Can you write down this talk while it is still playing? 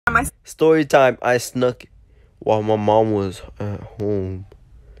Story time. I snuck while my mom was at home.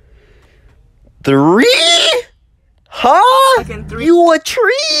 3? Huh? You a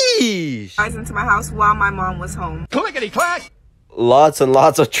tree? Into my house while my mom was home. Clickety clack. Lots and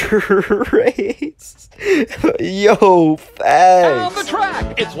lots of trains. Yo, facts. On the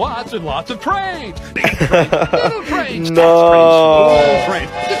track, it's lots and lots of trains. Big trains, little trains, no.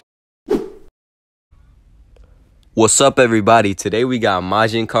 trains, trains. What's up, everybody? Today we got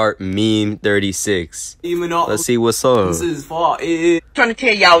MajinCarp meme 36. Let's see what's up. This is fault. Trying to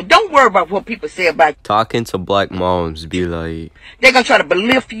tell y'all, don't worry about what people say about you. Talking to black moms, be like, they're gonna try to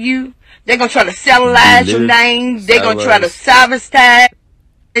belittle you. They're gonna try to satellize your name. They're gonna try to sabotage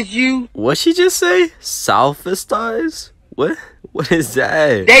you. What she just say? Sabotage? What? What is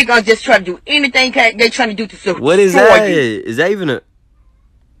that? They're gonna just try to do anything they're trying to do to destroy you. What is that? Is that even a...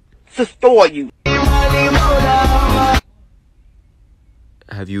 Destroy you.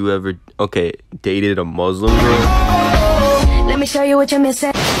 Have you ever, dated a Muslim girl? Let me show you what you're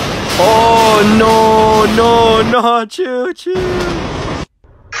missing. Oh, no, chill.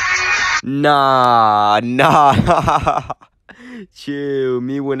 Nah. Chill.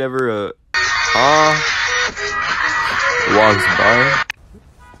 Me whenever a walks by.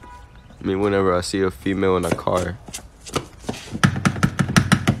 Me whenever I see a female in a car.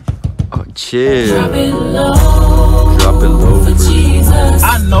 Oh, chill. Drop it low for Jesus.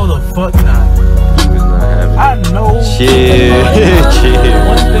 I know the fuck not. I know. Chill.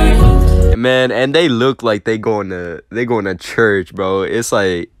 Man, and they look like they going to church, bro. It's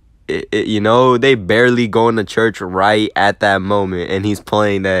like, you know, they barely going to church right at that moment, and he's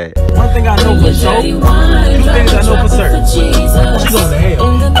playing that. One thing I know for sure. 2 things I know for certain. She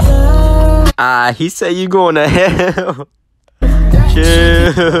going to hell. He said you going to hell.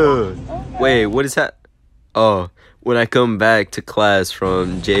 Chill. Wait, what is that? Oh, when I come back to class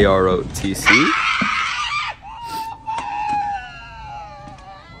from JROTC.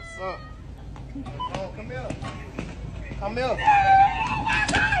 What's up? Oh, come here. Come here.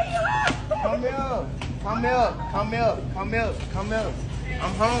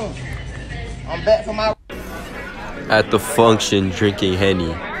 I'm home. I'm back for my... At the function, drinking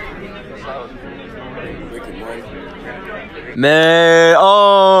Henny. Man,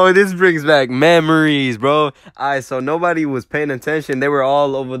 oh, this brings back memories, bro. Alright, so nobody was paying attention. They were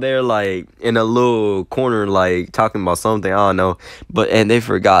all over there, like, in a little corner, like, talking about something, I don't know. And they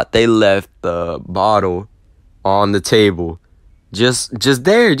forgot. They left the bottle on the table. Just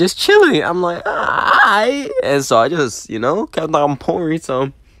there, just chilling. I'm like, alright. And so I just, kept on pouring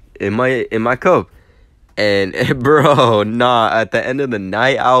some in my cup. And, bro, at the end of the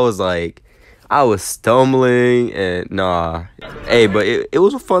night, I was stumbling and Hey, but it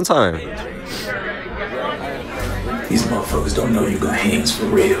was a fun time. These motherfuckers don't know you got hands for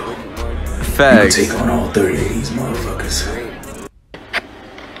real. Facts. You take on all 30 of these motherfuckers.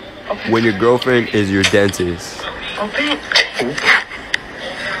 When your girlfriend is your dentist.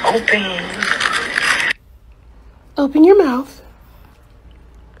 Open your mouth.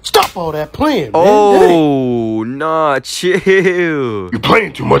 Stop all that playing, man. Oh, chill. You're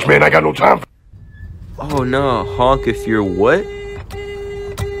playing too much, man. I got no time for... Oh, no. Honk if you're what?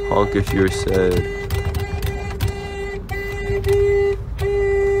 Honk if you're sad.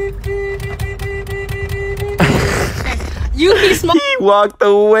 You keep smoking. He walked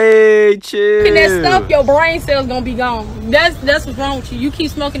away, chill. That stuff, your brain cells gonna be gone. That's what's wrong with you. You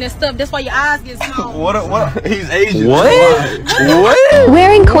keep smoking that stuff. That's why your eyes get small. What? He's Asian. What?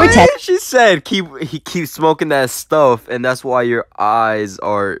 Wearing Cortez. What? She said he keeps smoking that stuff, and that's why your eyes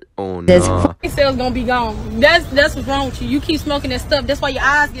are. Oh no. Brain cells gonna be gone. That's what's wrong with you. You keep smoking that stuff. That's why your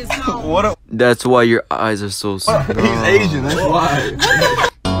eyes get small. That's why your eyes are so small. He's Asian. That's why.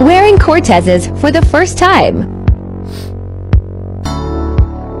 Wearing Cortezes for the first time.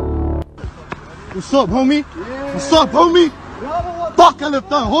 What's up, homie? What's up, homie? Fuck I left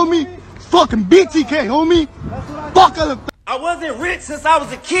out, homie. Fucking BTK, homie. Fuck I left out. I wasn't rich since I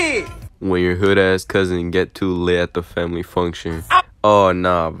was a kid. When your hood ass cousin get too lit at the family function. Oh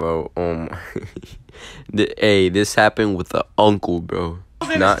nah, bro. Hey, this happened with an uncle, bro.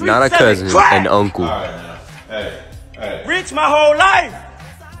 Not a cousin, an uncle. Hey. Rich my whole life.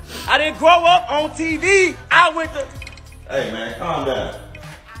 I didn't grow up on TV. Hey, man, calm down.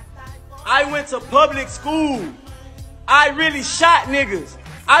 I went to public school. I really shot niggas.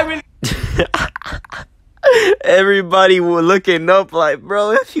 Everybody was looking up like,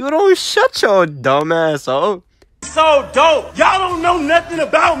 bro, if you don't shut your dumb ass up. So dope. Y'all don't know nothing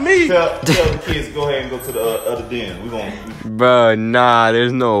about me. Tell the kids to go ahead and go to the other den. Bro, nah,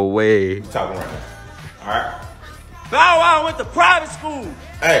 there's no way. We talking right now. Alright? Bow Wow went to private school.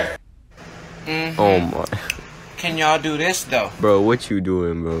 Hey. Oh my. Can y'all do this though? Bro, what you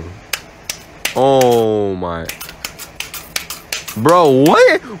doing, bro? Oh my. Bro,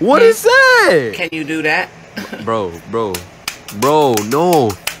 what? What is that? Can you do that? Bro,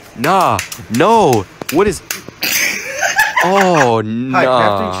 no. Nah, no. What is... Oh, nah. Hi, can I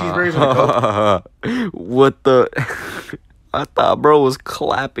have 3 cheeseburgers and a Coke? What the... I thought bro was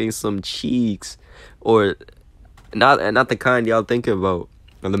clapping some cheeks. Or... Not the kind y'all thinking about.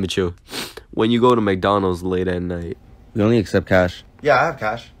 Now, let me chill. When you go to McDonald's late at night. We only accept cash. Yeah, I have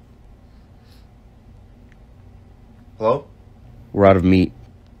cash. Hello? We're out of meat.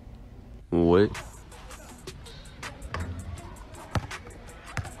 What?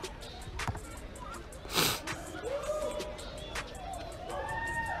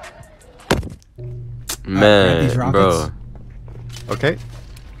 Man, these rockets. bro. Okay.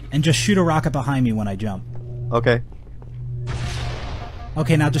 And just shoot a rocket behind me when I jump. Okay.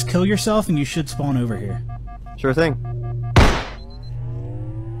 Okay, now just kill yourself and you should spawn over here. Sure thing.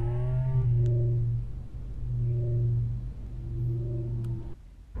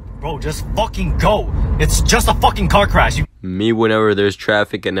 Bro, just fucking go. It's just a fucking car crash. Me whenever there's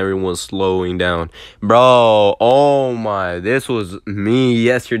traffic and everyone's slowing down. Bro, oh my. This was me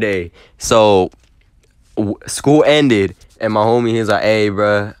yesterday. So, school ended and my homie, he's like, hey,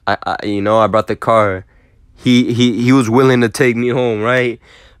 bro, I brought the car. He was willing to take me home, right?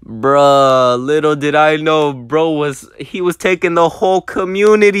 Bruh, little did I know, he was taking the whole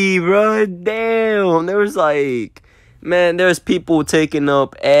community, bruh. Damn, there was like, man, there's people taking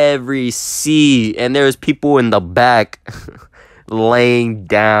up every seat, and there's people in the back laying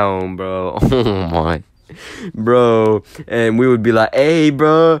down, bro. Oh my, bro. And we would be like, hey,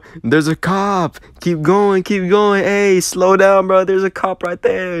 bro, there's a cop. Keep going. Hey, slow down, bro. There's a cop right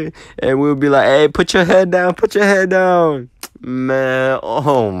there. And we would be like, hey, put your head down. Man,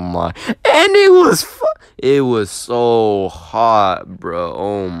 oh my. And it was so hot, bro.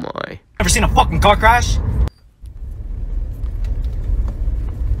 Oh my. Ever seen a fucking car crash?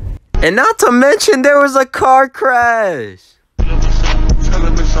 And not to mention there was a car crash. Two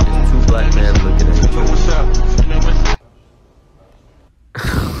black men looking at each other.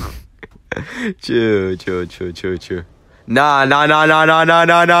 Chill. Nah.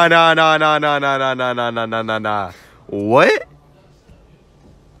 What?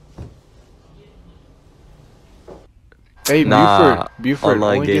 Hey, nah, Buford.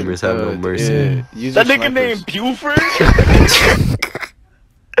 Online gamers have no mercy. Yeah, That nigga named Buford?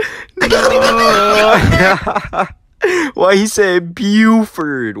 No. Why he said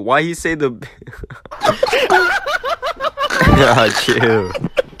Buford? Why he say the... Nah, chill.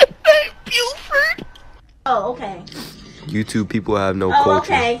 Buford? Oh, okay. YouTube people have no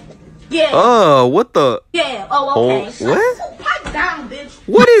culture. Okay. Yeah. Oh, what the? Yeah. Oh, okay. Oh, what? Pipe down, bitch.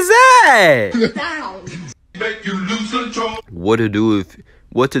 What is that? Down. Make you lose control. What to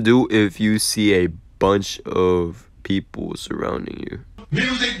do if you see a bunch of people surrounding you?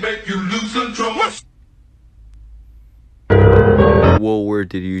 Music make you lose control. What word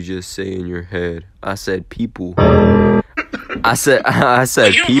did you just say in your head? I said people. I said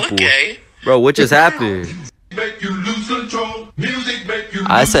people. Bro, what just happened? Make you lose control. Music make you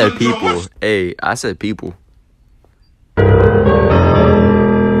I lose said control. people. Hey, I said people. But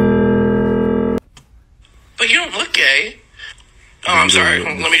you don't look gay. Oh, I'm sorry.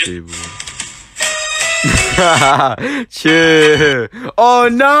 Let me just... Chill. Oh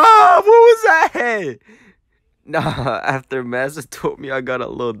no! What was that? Nah, after Mazza told me I got a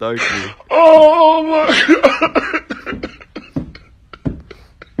little darker. Oh my god.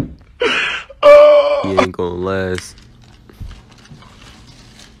 Oh. He ain't gonna last.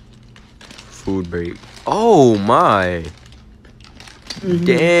 Food break. Oh my.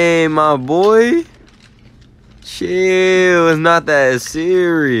 Damn, my boy. Chill. It's not that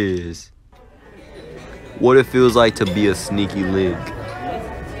serious. What it feels like to be a sneaky link.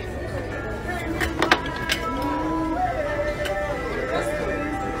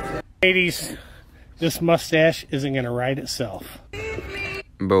 Ladies, this mustache isn't gonna ride itself.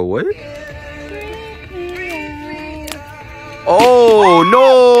 Bro, what? Oh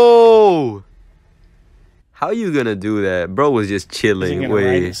no! How you gonna do that? Bro was just chilling.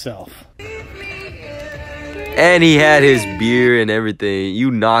 Wait. And he had his beer and everything.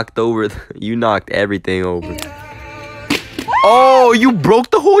 You knocked everything over. Oh, you broke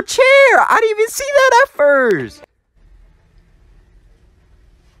the whole chair. I didn't even see that at first.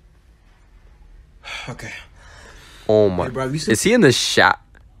 Okay. Oh my. Hey, bro, is he in the shop?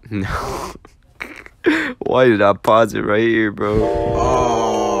 No. Why did I pause it right here, bro?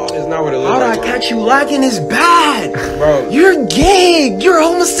 Oh. That's not what it looks How like. did I catch you lacking is bad. Bro. You're gay. You're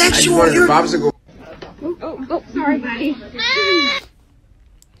homosexual. You're popsicle. Oh, sorry, buddy.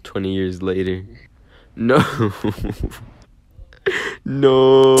 20 years later. No.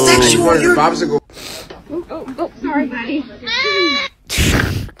 No. Sexual. You're popsicle. Oh, sorry, buddy.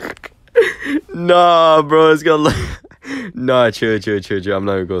 Nah, bro, it's gonna nah, chill. I'm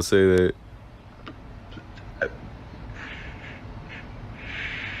not even gonna say that.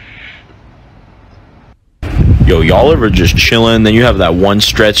 Yo, y'all ever just chilling, then you have that one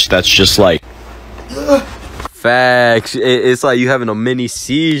stretch that's just like Facts. It's like you having a mini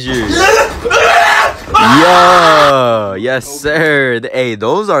seizure. Yeah, yes, sir. Hey,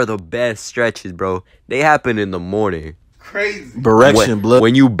 those are the best stretches, bro. They happen in the morning. Crazy.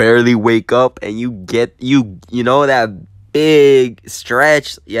 When you barely wake up and you get you know that big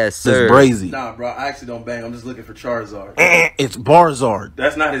stretch. Yes, sir. It's brazy. Nah, bro, I actually don't bang. I'm just looking for Charizard. It's Barzard.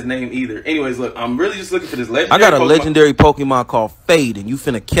 That's not his name either. Anyways, look, I'm really just looking for this legendary I got a Pokemon. legendary Pokemon called Fade, and you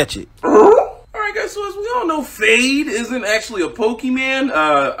finna catch it. Alright, guys, so as we all know, Fade isn't actually a Pokemon.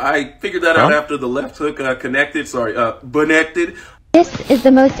 I figured that out after the left hook connected. Connected. This is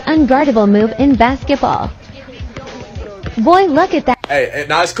the most unguardable move in basketball. Boy, look at that. Hey,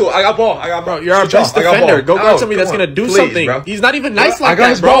 nah, it's cool. I got ball. Bro, you're our best defender. Go guard somebody that's gonna do something. Bro. He's not even nice like I got that,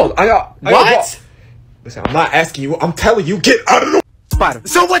 his bro. ball. I got ball. Listen, I'm not asking you. I'm telling you, get out of the Spider.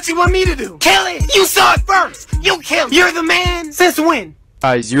 So what you want me to do? Kill it! You saw it first! You killed it! You're the man! Since when?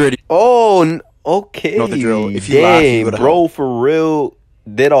 Guys, you ready? Oh, okay. Know the drill. If you laugh, you go to bro, hell. for real,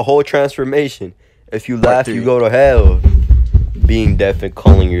 did a whole transformation. If you laugh, you go to hell. Being deaf and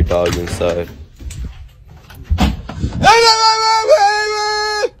calling your dog inside.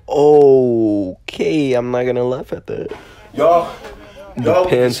 Okay, I'm not gonna laugh at that. Y'all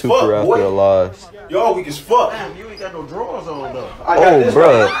Depends who for after a loss. Y'all weak as fuck. Damn, you ain't got no drawers on though. Oh,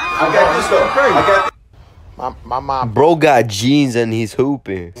 bro. I got this though. I got My mom. Bro got jeans and he's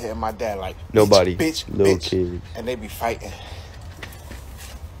hooping. Yeah, my dad like Nobody. bitch, Little bitch, kids. and they be fighting.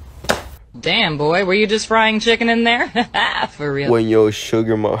 Damn, boy, were you just frying chicken in there? For real. When your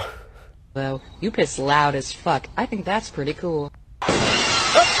sugar mom. Though, you piss loud as fuck. I think that's pretty cool.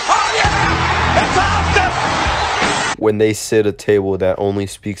 When they sit at a table that only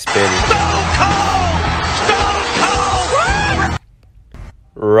speaks Spanish.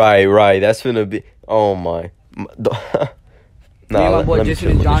 Right. That's gonna be. Oh my. Nah, my boy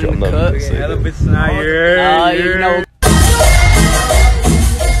Jason and Johnny in the cup. You know.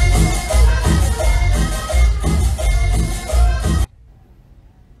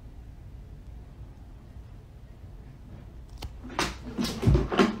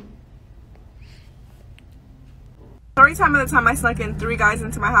 Story time of the time I snuck in 3 guys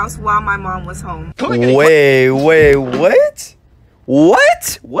into my house while my mom was home. Wait, what?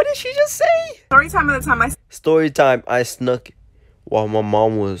 What did she just say? Story time of the time Story time. I snuck while my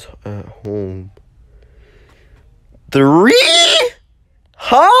mom was at home. 3?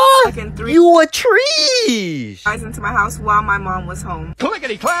 Huh? You a tree? Guys into my house while my mom was home.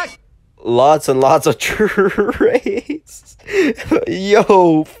 Clickety clack. Lots and lots of trays.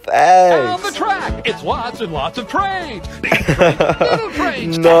 Yo, facts. On the track, it's lots and lots of trains. Big trains, little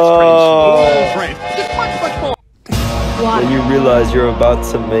trains, No. tax trains, small trains, just much more. Water. When you realize you're about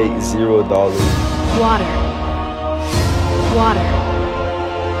to make $0. Water.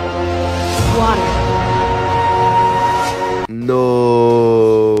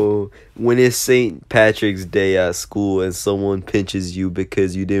 No. When it's St. Patrick's Day at school and someone pinches you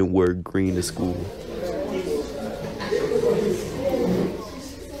because you didn't wear green to school.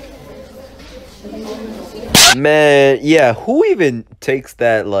 Man, yeah, who even takes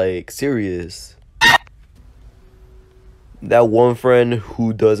that like serious? That one friend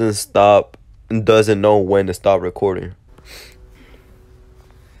who doesn't know when to stop recording.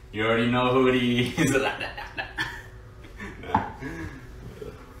 You already know who it is.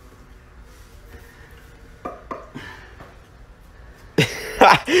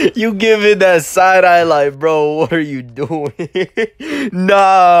 You give it that side eye like, bro, what are you doing?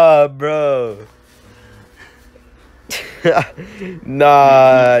 Nah, bro.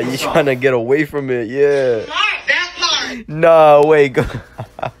 Nah, you trying to get away from it, yeah. Nah, wait, go.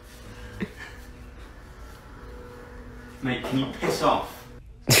 Mate, can you piss off?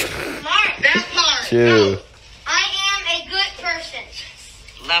 Chill. I am a good person.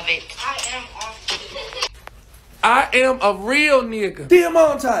 Love it. I am awesome. I am a real nigga.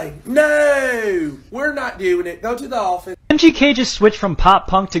 Diamante, no, we're not doing it. Go to the office. MGK just switched from pop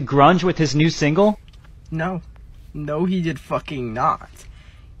punk to grunge with his new single? No, he did fucking not.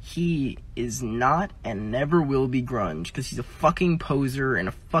 he is not and never will be grunge because he's a fucking poser and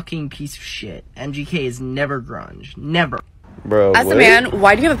a fucking piece of shit. MGK is never grunge. Never. Bro, as a man,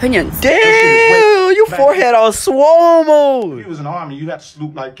 why do you have opinions? Damn, your forehead all swole mode. If you was in the army, you got to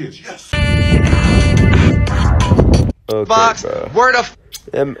salute like this. Yes. Okay, Box, bro. word of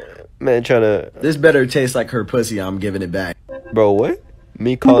man trying to. This better taste like her pussy. I'm giving it back. Bro, what?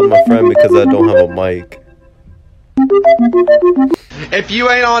 Me calling my friend because I don't have a mic. If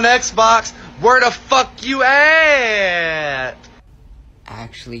you ain't on Xbox, where the fuck you at?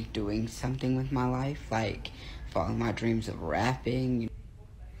 Actually doing something with my life, like following my dreams of rapping.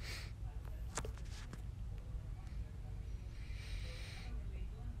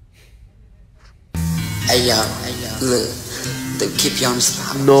 Hey yo, look, they keep you on the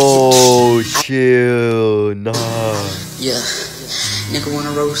spot. No, chill, nah. Yeah, nigga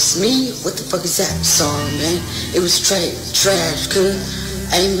wanna roast me? What the fuck is that song, man? It was trash,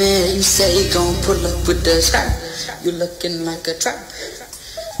 cuz. Hey man, you say you gon' pull up with the strap. You looking like a trap.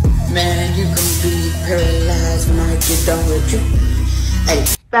 Man, you gon' be paralyzed when I get done with you. Hey.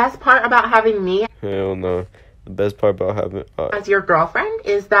 Best part about having me Hell no. The best part about having as your girlfriend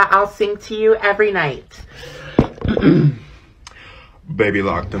is that I'll sing to you every night. Baby,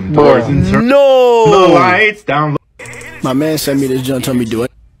 lock them doors and turn no the lights down. My man sent me this junk, told me do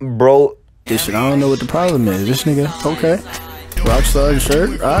it. Bro, this shit, I don't know what the problem is. This nigga, okay. Rockstar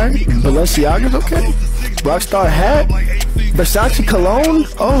shirt, alright. Balenciaga's okay. Rockstar hat. Versace cologne.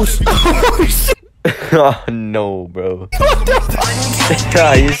 Oh shit. Oh no, bro.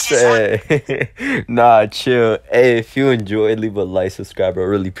 Nah, you said nah, chill. Hey, if you enjoyed, leave a like, subscribe. I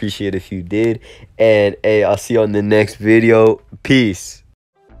really appreciate it if you did. And hey, I'll see you on the next video. Peace.